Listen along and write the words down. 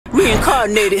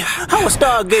Reincarnated, I was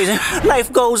stargazing.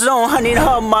 Life goes on, I need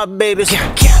all my babies.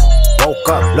 Woke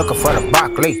up looking for the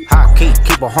broccoli. High key,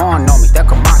 keep a horn on me, that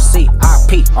come my seat.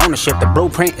 IP, ownership, the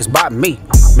blueprint is by me.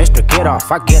 Mr. Get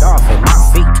Off, I get off at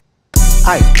my feet.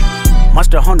 Aye,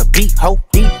 mustard on the beat, ho,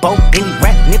 Debo, any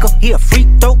rap nigga, he a freak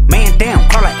throw. Man down,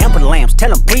 call her Amber Lambs,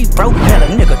 tell him breathe, bro. Tell a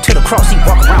nigga to the cross, he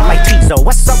walk around like Tizo.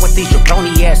 What's up with these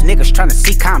jabroni ass niggas trying to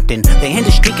see Compton? The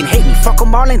industry can hate me, fuck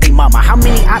them all and they mama. How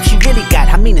many options you really got?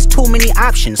 I mean, it's too many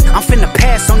options. I'm finna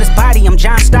pass on this body, I'm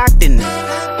John Stockton.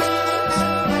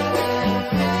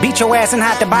 Beat your ass and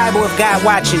hide the Bible if God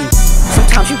watching.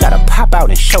 Sometimes you gotta pop out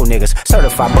and show niggas.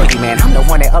 Certified boogeyman, I'm the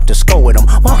one that up to score with him.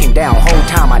 Walk him down whole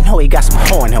time, I know he got some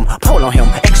hoe in him. Pole on him,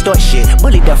 extort shit,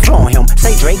 bully the flow on him.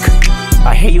 Say Drake,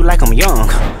 I hear you like I'm young.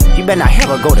 You better not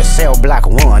ever go to cell block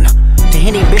 1. To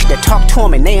any bitch that talk to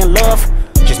him and they in love,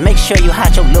 just make sure you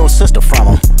hide your little sister from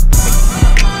them.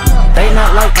 They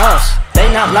not like us,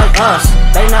 they not like us,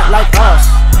 they not like us.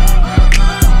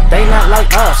 They not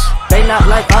like us, they not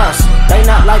like us, they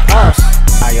not like us.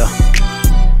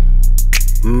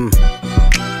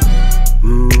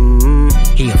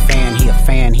 He a fan, he a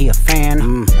fan, he a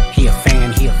fan. He a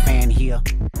fan, he a fan, he a.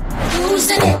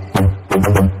 Losing it.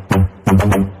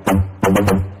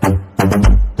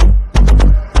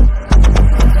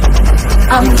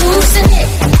 I'm losing it.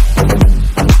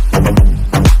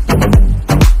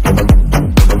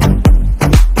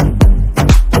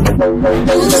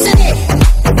 Losing it.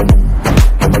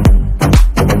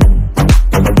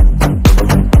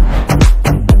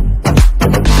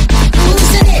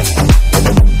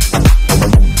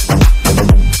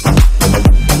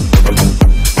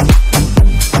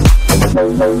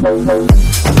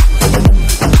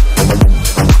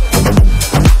 I'm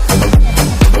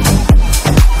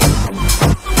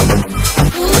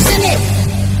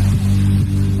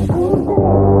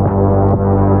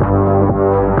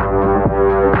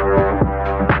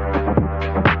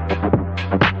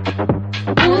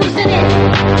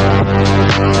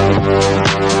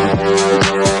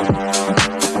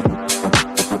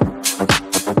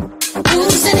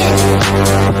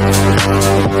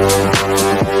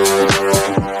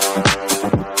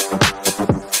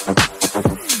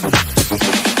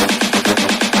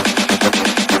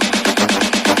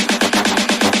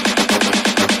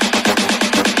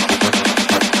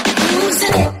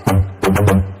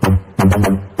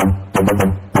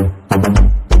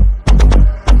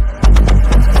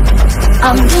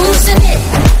losing it.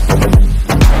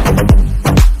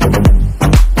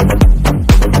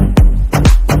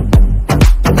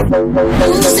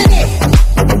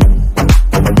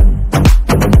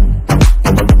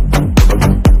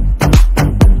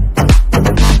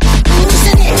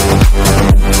 Losing it.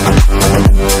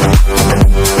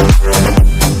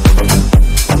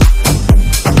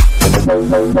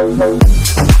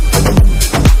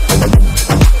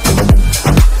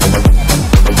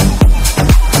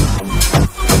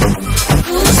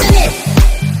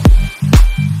 Losing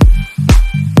it.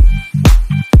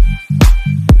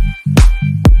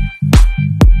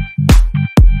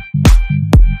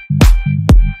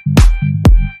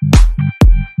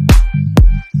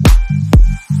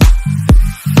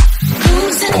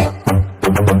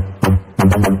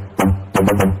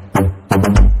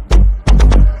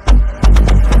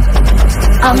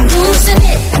 I'm losing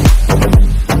it.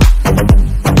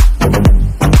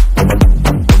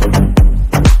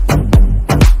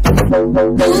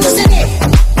 Losing it. Losing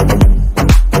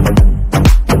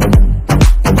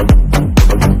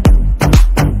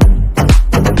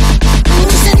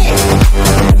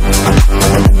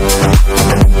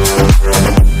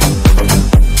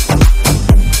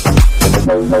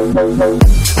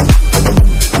it.